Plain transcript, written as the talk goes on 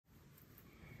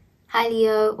Hi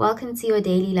Leo, welcome to your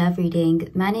daily love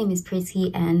reading. My name is Pretty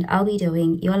and I'll be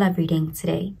doing your love reading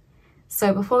today.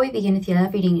 So before we begin with your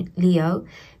love reading, Leo,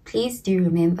 please do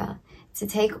remember to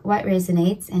take what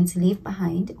resonates and to leave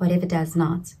behind whatever does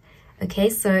not. Okay,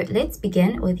 so let's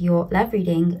begin with your love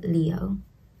reading, Leo.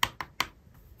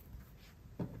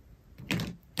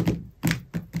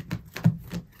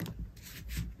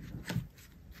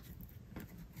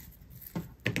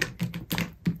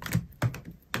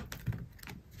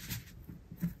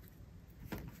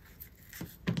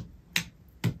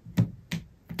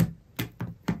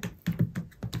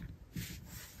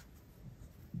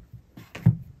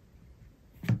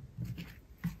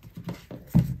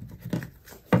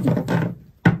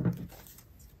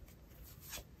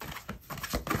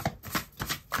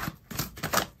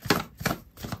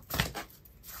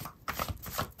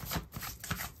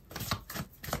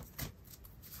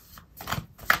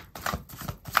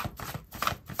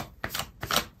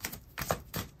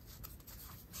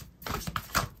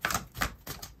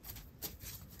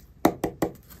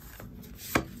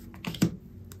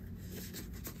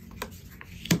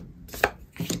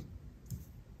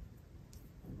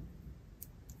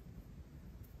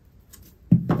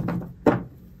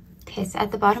 Okay, so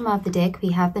at the bottom of the deck,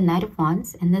 we have the Knight of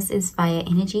Wands, and this is fire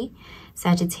energy,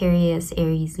 Sagittarius,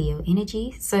 Aries, Leo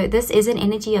energy. So this is an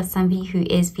energy of somebody who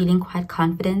is feeling quite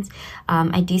confident.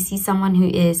 I do see someone who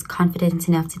is confident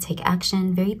enough to take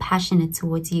action, very passionate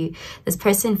towards you. This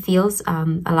person feels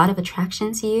a lot of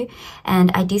attraction to you,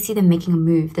 and I do see them making a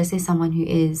move. This is someone who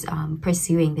is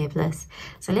pursuing their bliss.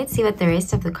 So let's see what the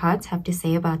rest of the cards have to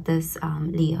say about this,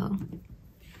 Leo.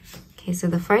 Okay, so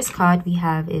the first card we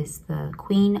have is the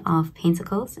Queen of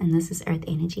Pentacles, and this is Earth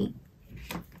energy.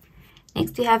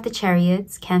 Next, we have the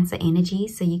Chariots, Cancer energy,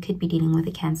 so you could be dealing with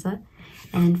a Cancer.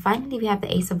 And finally, we have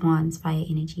the Ace of Wands, fire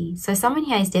energy. So someone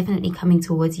here is definitely coming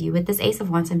towards you. With this Ace of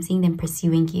Wands, I'm seeing them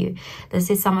pursuing you. This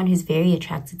is someone who's very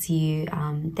attracted to you.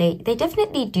 They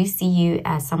definitely do see you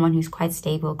as someone who's quite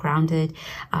stable, grounded.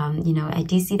 You know, I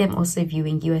do see them also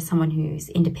viewing you as someone who's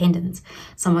independent,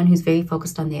 someone who's very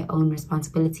focused on their own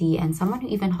responsibility, and someone who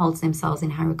even holds themselves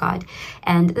in high regard.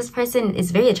 And this person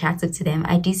is very attractive to them.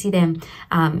 I do see them,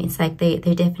 it's like they're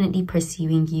definitely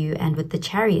pursuing you. And with the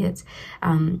Chariot,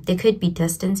 there could be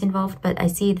distance involved, but I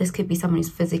see this could be someone who's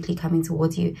physically coming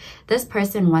towards you. This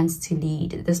person wants to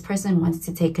lead. This person wants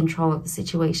to take control of the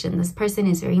situation. This person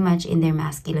is very much in their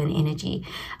masculine energy.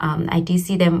 I do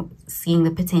see them seeing the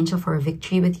potential for a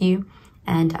victory with you,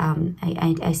 and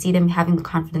I see them having the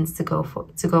confidence to go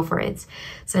for it.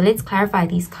 So let's clarify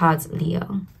these cards,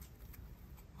 Leo.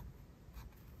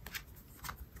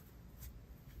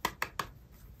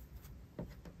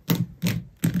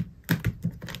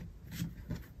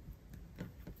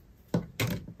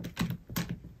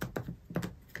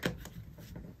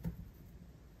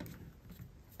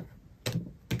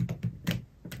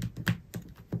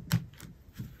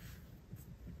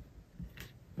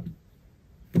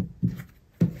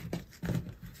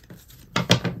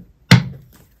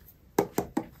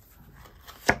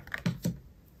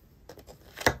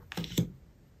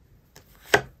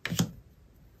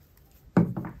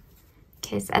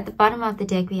 Okay, so at the bottom of the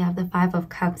deck, we have the Five of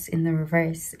Cups in the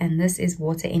reverse, and this is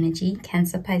water energy,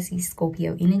 Cancer, Pisces,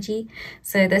 Scorpio energy.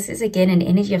 So this is, again, an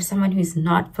energy of someone who's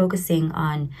not focusing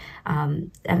on,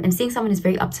 I'm seeing someone who's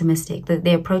very optimistic.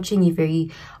 They're approaching you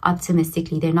very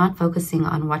optimistically. They're not focusing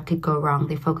on what could go wrong.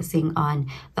 They're focusing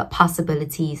on the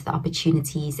possibilities, the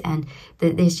opportunities, and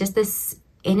there's just this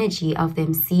energy of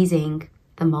them seizing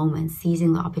the moment,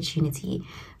 seizing the opportunity.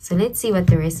 So let's see what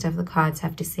the rest of the cards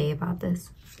have to say about this.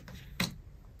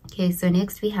 Okay, so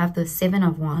next we have the Seven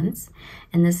of Wands,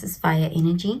 and this is fire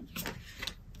energy.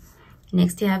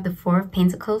 Next you have the Four of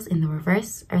Pentacles in the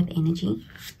reverse, earth energy.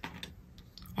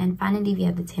 And finally we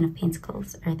have the Ten of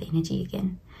Pentacles, earth energy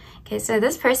again. Okay, so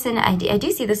this person, I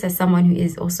do see this as someone who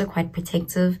is also quite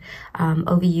protective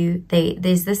over you.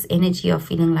 There's this energy of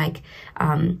feeling like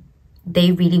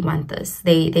they really want this.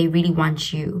 They really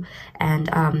want you, and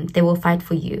they will fight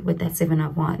for you with that Seven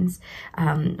of Wands.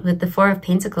 With the Four of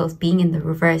Pentacles being in the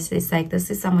reverse, it's like this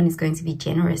is someone who's going to be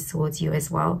generous towards you as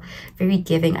well, very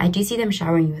giving. I do see them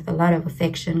showering you with a lot of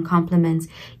affection, compliments,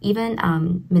 even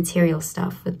material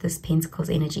stuff with this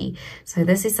Pentacles energy. So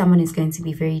this is someone who's going to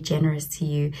be very generous to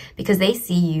you because they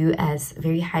see you as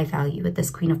very high value. With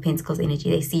this Queen of Pentacles energy,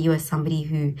 they see you as somebody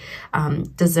who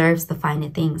deserves the finer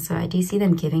things. So I do see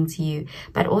them giving to you,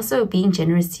 but also being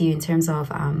generous to you in terms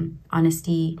of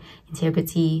honesty,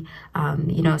 integrity.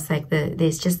 You know, it's like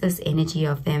there's just this energy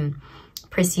of them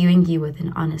pursuing you with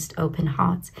an honest, open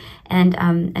heart. And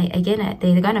again,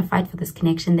 they're going to fight for this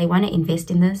connection. They want to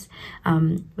invest in this.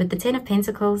 With the Ten of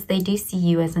Pentacles, they do see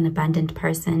you as an abundant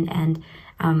person. And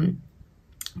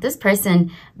this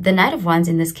person, the Knight of Wands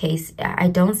in this case, I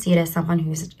don't see it as someone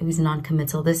who's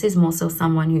non-committal. This is more so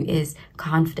someone who is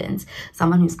confident,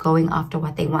 someone who's going after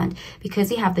what they want. Because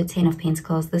you have the Ten of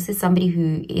Pentacles, this is somebody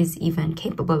who is even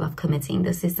capable of committing.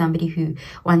 This is somebody who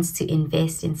wants to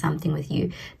invest in something with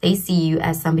you. They see you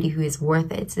as somebody who is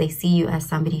worth it. They see you as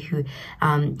somebody who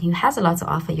has a lot to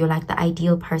offer. You're like the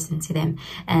ideal person to them.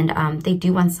 And they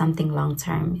do want something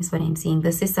long-term is what I'm seeing.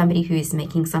 This is somebody who is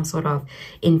making some sort of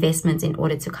investment in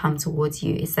order to come towards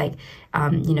you. It's like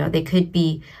you know, they could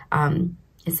be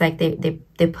it's like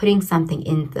they're putting something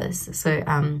in this. So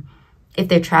if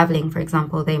they're traveling, for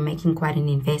example, they're making quite an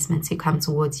investment to come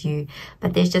towards you.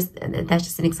 But that's just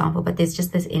an example. But there's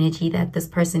just this energy that this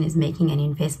person is making an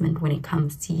investment when it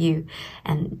comes to you.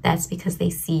 And that's because they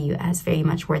see you as very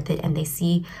much worth it. And they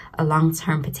see a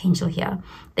long-term potential here.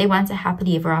 They want to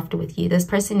happily ever after with you. This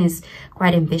person is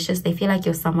quite ambitious. They feel like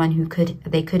you're someone who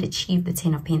they could achieve the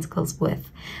Ten of Pentacles with.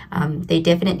 They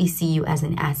definitely see you as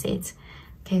an asset.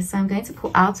 Okay, so I'm going to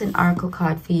pull out an oracle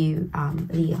card for you,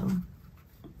 Leo.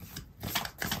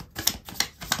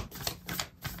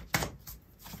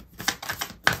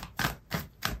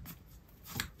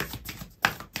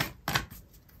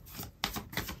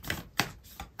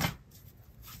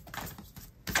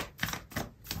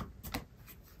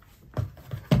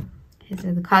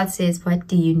 So the card says, what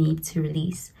do you need to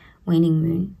release? Waning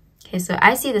moon. Okay, so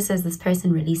I see this as this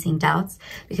person releasing doubts,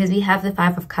 because we have the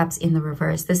Five of Cups in the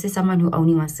reverse. This is someone who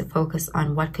only wants to focus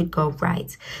on what could go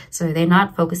right. So they're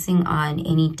not focusing on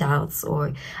any doubts or,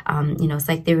 you know, it's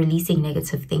like they're releasing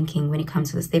negative thinking when it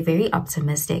comes to this. They're very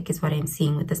optimistic is what I'm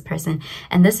seeing with this person.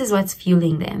 And this is what's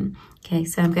fueling them. Okay,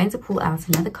 so I'm going to pull out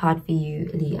another card for you,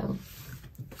 Leo.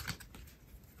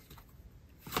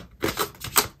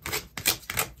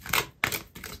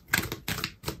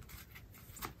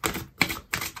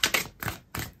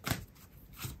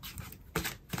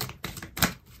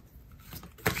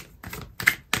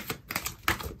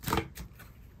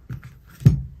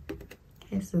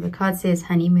 So the card says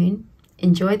honeymoon.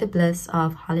 Enjoy the bliss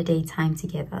of holiday time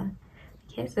together.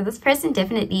 Okay, so this person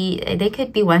definitely, they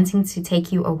could be wanting to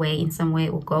take you away in some way,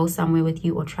 or go somewhere with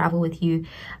you, or travel with you.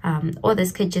 Or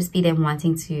this could just be them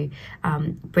wanting to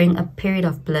bring a period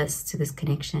of bliss to this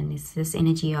connection. It's this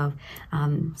energy of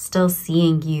still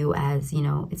seeing you as, you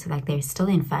know, it's like they're still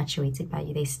infatuated by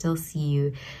you. They still see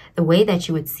you the way that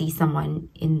you would see someone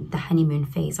in the honeymoon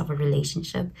phase of a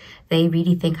relationship. They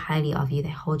really think highly of you. They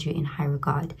hold you in high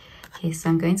regard. Okay, so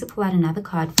I'm going to pull out another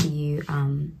card for you,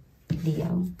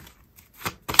 Leo.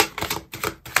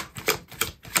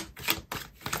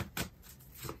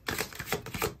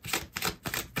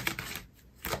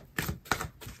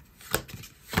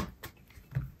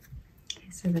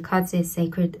 So the card says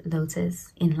Sacred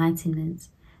Lotus, Enlightenment.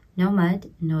 No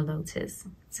mud, no lotus.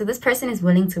 So this person is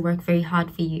willing to work very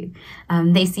hard for you.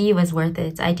 They see you as worth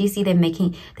it. I do see them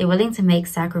they're willing to make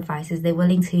sacrifices. They're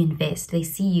willing to invest. They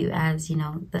see you as, you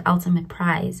know, the ultimate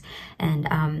prize.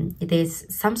 And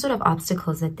there's some sort of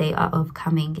obstacles that they are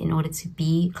overcoming in order to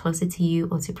be closer to you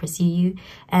or to pursue you.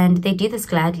 And they do this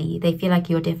gladly. They feel like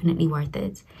you're definitely worth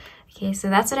it. Okay, so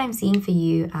that's what I'm seeing for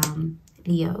you,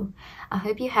 Leo. I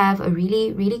hope you have a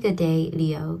really, really good day,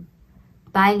 Leo.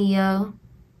 Bye, Leo.